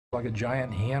Like a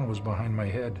giant hand was behind my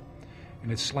head, and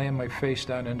it slammed my face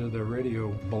down into the radio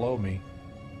below me.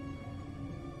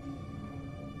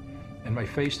 And my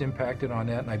face impacted on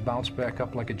that, and I bounced back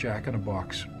up like a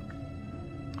jack-in-a-box.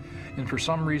 And for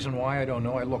some reason, why I don't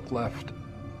know, I looked left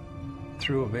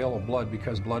through a veil of blood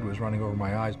because blood was running over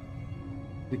my eyes.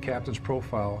 The captain's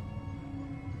profile,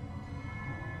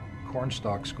 corn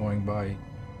stalks going by.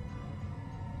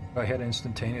 I had an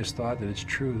instantaneous thought that it's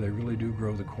true, they really do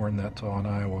grow the corn that tall in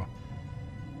Iowa.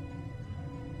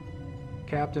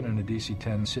 Captain in a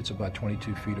DC-10 sits about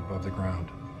 22 feet above the ground.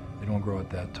 They don't grow it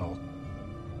that tall.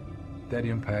 That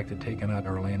impact had taken out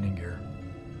our landing gear.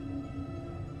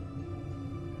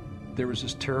 There was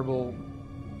this terrible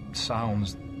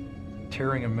sounds,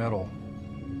 tearing of metal,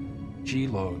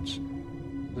 G-loads.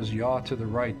 There's yaw to the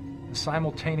right.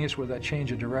 Simultaneous with that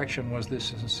change of direction was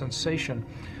this sensation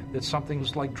that something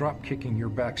was like drop kicking your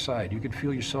backside. You could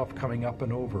feel yourself coming up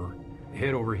and over,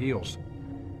 head over heels.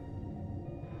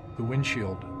 The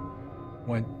windshield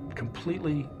went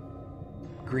completely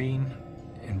green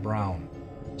and brown.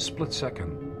 Split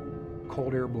second,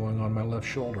 cold air blowing on my left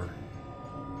shoulder.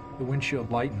 The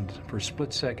windshield lightened for a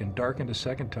split second, darkened a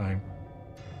second time.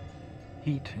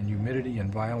 Heat and humidity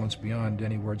and violence beyond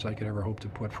any words I could ever hope to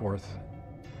put forth.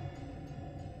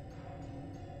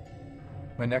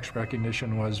 My next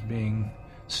recognition was being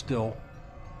still.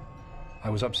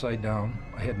 I was upside down.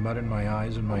 I had mud in my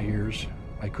eyes and my ears.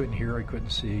 I couldn't hear, I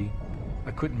couldn't see,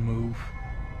 I couldn't move.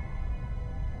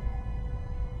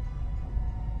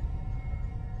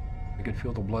 I could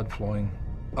feel the blood flowing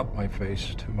up my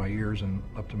face to my ears and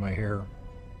up to my hair.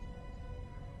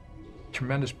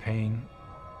 Tremendous pain.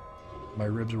 My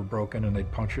ribs were broken and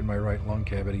they'd punctured my right lung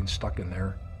cavity and stuck in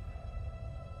there.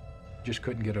 Just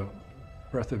couldn't get a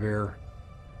breath of air.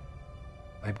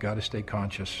 I've got to stay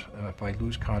conscious. If I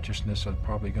lose consciousness, I'm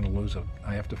probably going to lose it.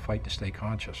 I have to fight to stay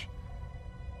conscious.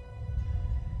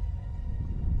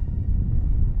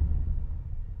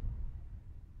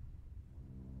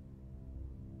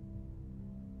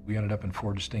 We ended up in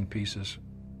 4 distinct pieces.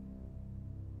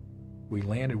 We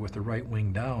landed with the right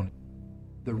wing down.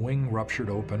 The wing ruptured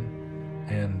open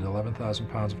and 11,000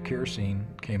 pounds of kerosene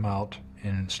came out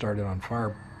and started on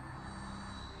fire.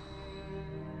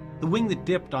 The wing that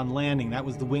dipped on landing, that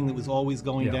was the wing that was always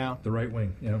going down? The right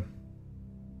wing, yeah.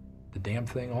 The damn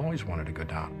thing always wanted to go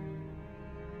down.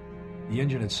 The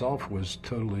engine itself was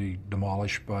totally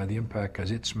demolished by the impact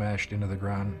because it smashed into the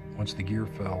ground once the gear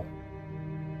fell.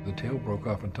 The tail broke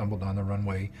off and tumbled down the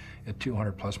runway at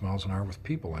 200 plus miles an hour with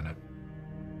people in it.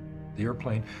 The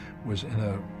airplane was in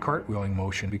a cartwheeling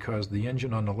motion because the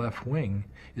engine on the left wing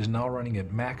is now running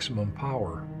at maximum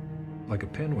power. Like a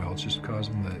pinwheel, it's just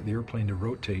causing the airplane to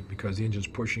rotate because the engine's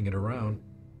pushing it around.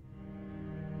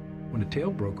 When the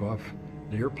tail broke off,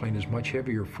 the airplane is much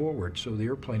heavier forward, so the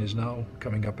airplane is now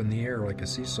coming up in the air like a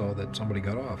seesaw that somebody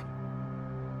got off.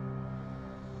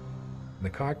 The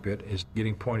cockpit is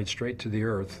getting pointed straight to the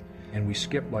earth, and we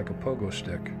skipped like a pogo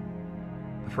stick.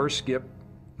 The first skip,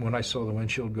 when I saw the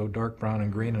windshield go dark brown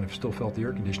and green and I still felt the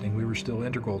air conditioning, we were still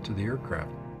integral to the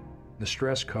aircraft. The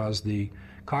stress caused the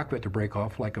cockpit to break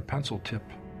off like a pencil tip.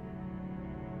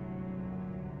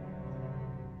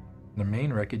 The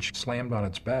main wreckage slammed on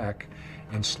its back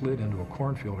and slid into a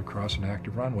cornfield across an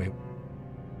active runway.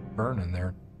 Burning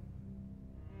there.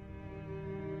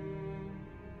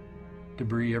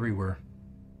 Debris everywhere.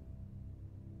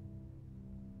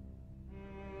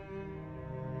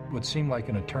 What seemed like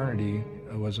an eternity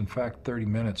was in fact 30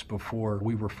 minutes before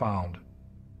we were found.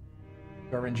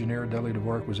 Our engineer, Dudley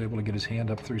Dvorak, was able to get his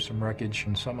hand up through some wreckage,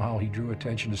 and somehow he drew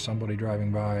attention to somebody driving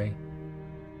by.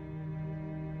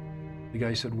 The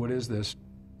guy said, "What is this?"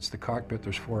 "It's the cockpit,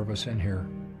 there's 4 of us in here."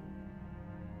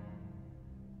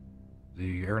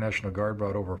 The Air National Guard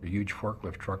brought over a huge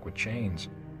forklift truck with chains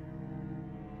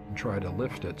and tried to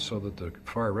lift it so that the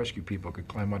fire rescue people could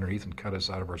climb underneath and cut us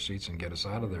out of our seats and get us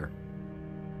out of there.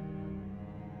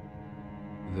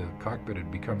 The cockpit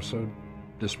had become so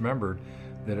dismembered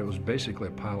that it was basically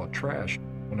a pile of trash.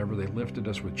 Whenever they lifted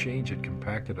us with chains, it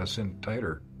compacted us in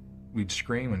tighter. We'd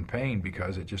scream in pain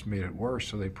because it just made it worse,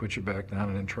 so they put you back down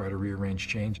and then try to rearrange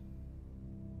chains.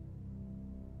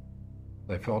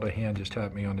 I felt a hand just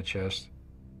tap me on the chest.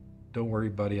 "Don't worry,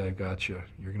 buddy, I got you.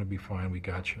 You're going to be fine, we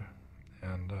got you."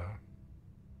 And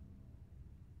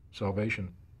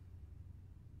salvation.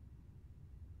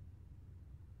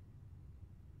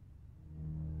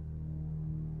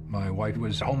 My wife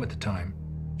was home at the time.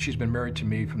 She's been married to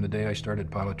me from the day I started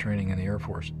pilot training in the Air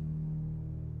Force.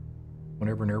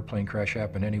 Whenever an airplane crash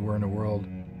happened anywhere in the world,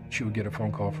 she would get a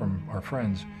phone call from our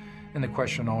friends, and the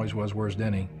question always was, "Where's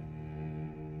Denny?"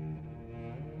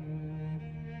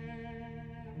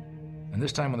 And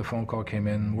this time when the phone call came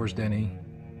in, "Where's Denny?"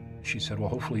 She said, "Well,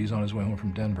 hopefully he's on his way home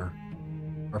from Denver."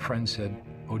 Our friend said,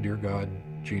 "Oh, dear God,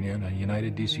 Gina, a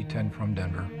United DC-10 from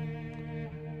Denver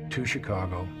to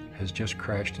Chicago has just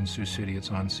crashed in Sioux City.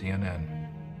 It's on CNN."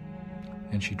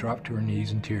 And she dropped to her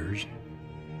knees in tears.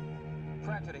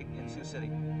 Tragedy in Sioux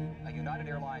City. A United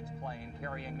Airlines plane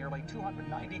carrying nearly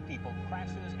 290 people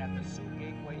crashes at the Sioux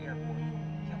Gateway Airport,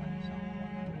 killing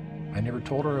some. I never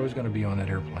told her I was going to be on that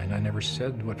airplane. I never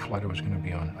said what flight I was going to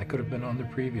be on. I could have been on the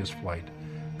previous flight,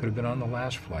 could have been on the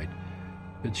last flight,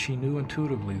 but she knew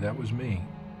intuitively that was me.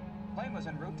 The plane was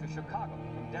en route to Chicago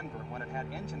from Denver when it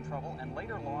had engine trouble and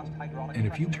later lost hydraulic And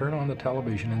if you pressure. turn on the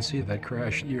television and see that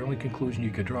crash, your only conclusion you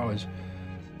could draw is,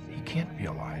 he can't be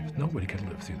alive. Nobody could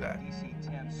live through that.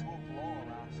 DC-10 swooped low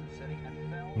around Sioux City and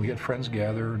fell. We had friends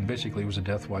gather, and basically it was a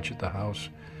death watch at the house.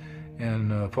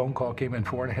 And a phone call came in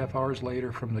 4.5 hours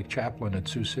later from the chaplain at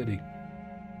Sioux City.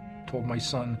 Told my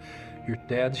son, "Your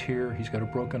dad's here, he's got a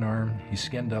broken arm, he's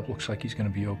skinned up, looks like he's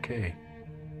going to be okay."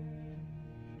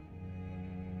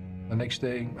 The next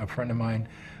day, a friend of mine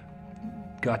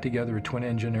got together a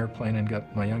twin-engine airplane and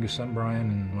got my youngest son, Brian,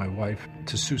 and my wife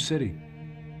to Sioux City.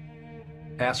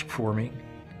 Asked for me,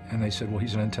 and they said, "Well,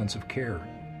 he's in intensive care."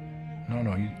 No,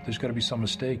 there's got to be some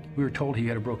mistake. We were told he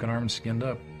had a broken arm and skinned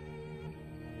up.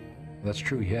 That's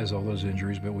true, he has all those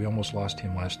injuries, but we almost lost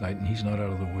him last night, and he's not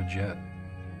out of the woods yet.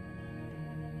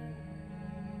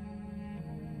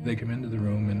 They come into the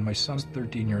room, and my son's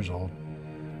 13 years old.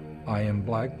 I am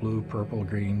black, blue, purple,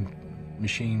 green,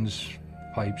 machines,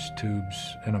 pipes,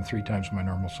 tubes, and I'm 3 times my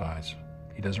normal size.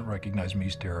 He doesn't recognize me,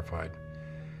 he's terrified.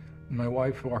 My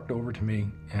wife walked over to me,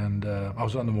 and I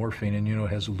was on the morphine, and it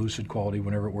has a lucid quality.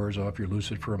 Whenever it wears off, you're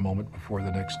lucid for a moment before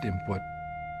the next input.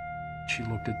 She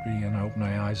looked at me, and I opened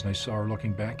my eyes, and I saw her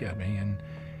looking back at me, and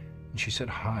she said,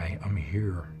 "Hi, I'm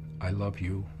here. I love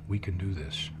you. We can do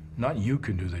this. Not you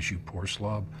can do this, you poor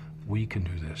slob. We can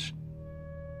do this."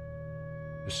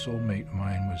 The soulmate of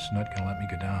mine was not going to let me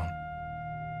go down.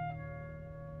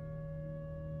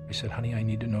 I said, "Honey, I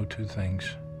need to know 2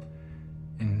 things."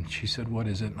 And she said, "What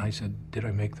is it?" And I said, "Did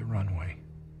I make the runway?"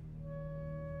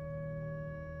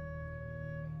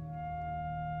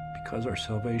 Because our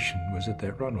salvation was at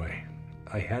that runway.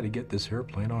 I had to get this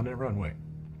airplane on that runway.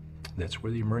 That's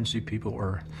where the emergency people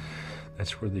were.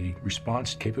 That's where the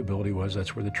response capability was.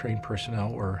 That's where the trained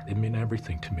personnel were. It meant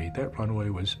everything to me. That runway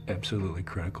was absolutely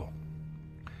critical.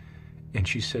 And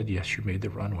she said, "Yes, you made the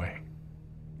runway."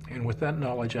 And with that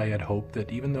knowledge, I had hope that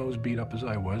even though as beat up as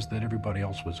I was, that everybody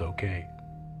else was okay.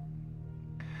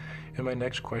 And my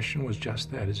next question was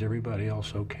just that, is everybody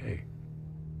else okay?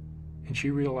 And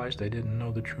she realized I didn't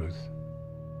know the truth.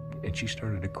 And she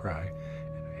started to cry,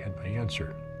 and I had my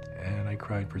answer. And I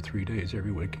cried for 3 days,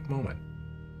 every waking moment.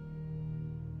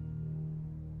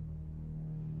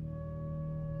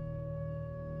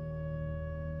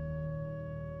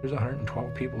 There's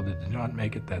 112 people that did not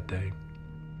make it that day.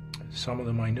 Some of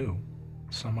them I knew,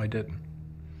 some I didn't.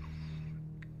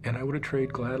 And I would have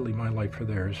traded gladly my life for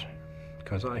theirs,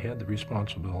 because I had the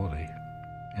responsibility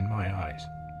in my eyes.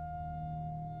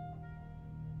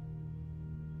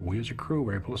 We as a crew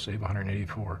were able to save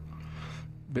 184.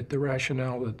 But the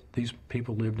rationale that these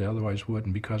people lived otherwise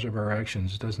wouldn't because of our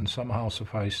actions doesn't somehow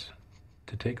suffice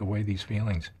to take away these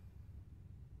feelings.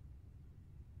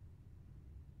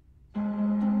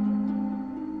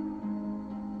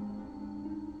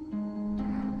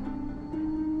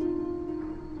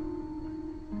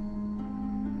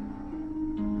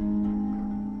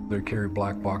 They carry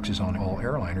black boxes on all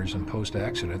airliners, and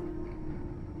post-accident,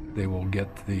 they will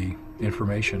get the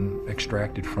information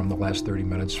extracted from the last 30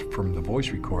 minutes from the voice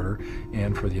recorder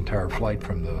and for the entire flight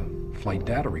from the flight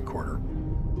data recorder.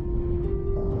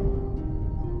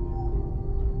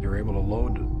 They're able to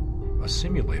load a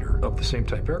simulator of the same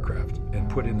type aircraft and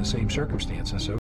put in the same circumstances. So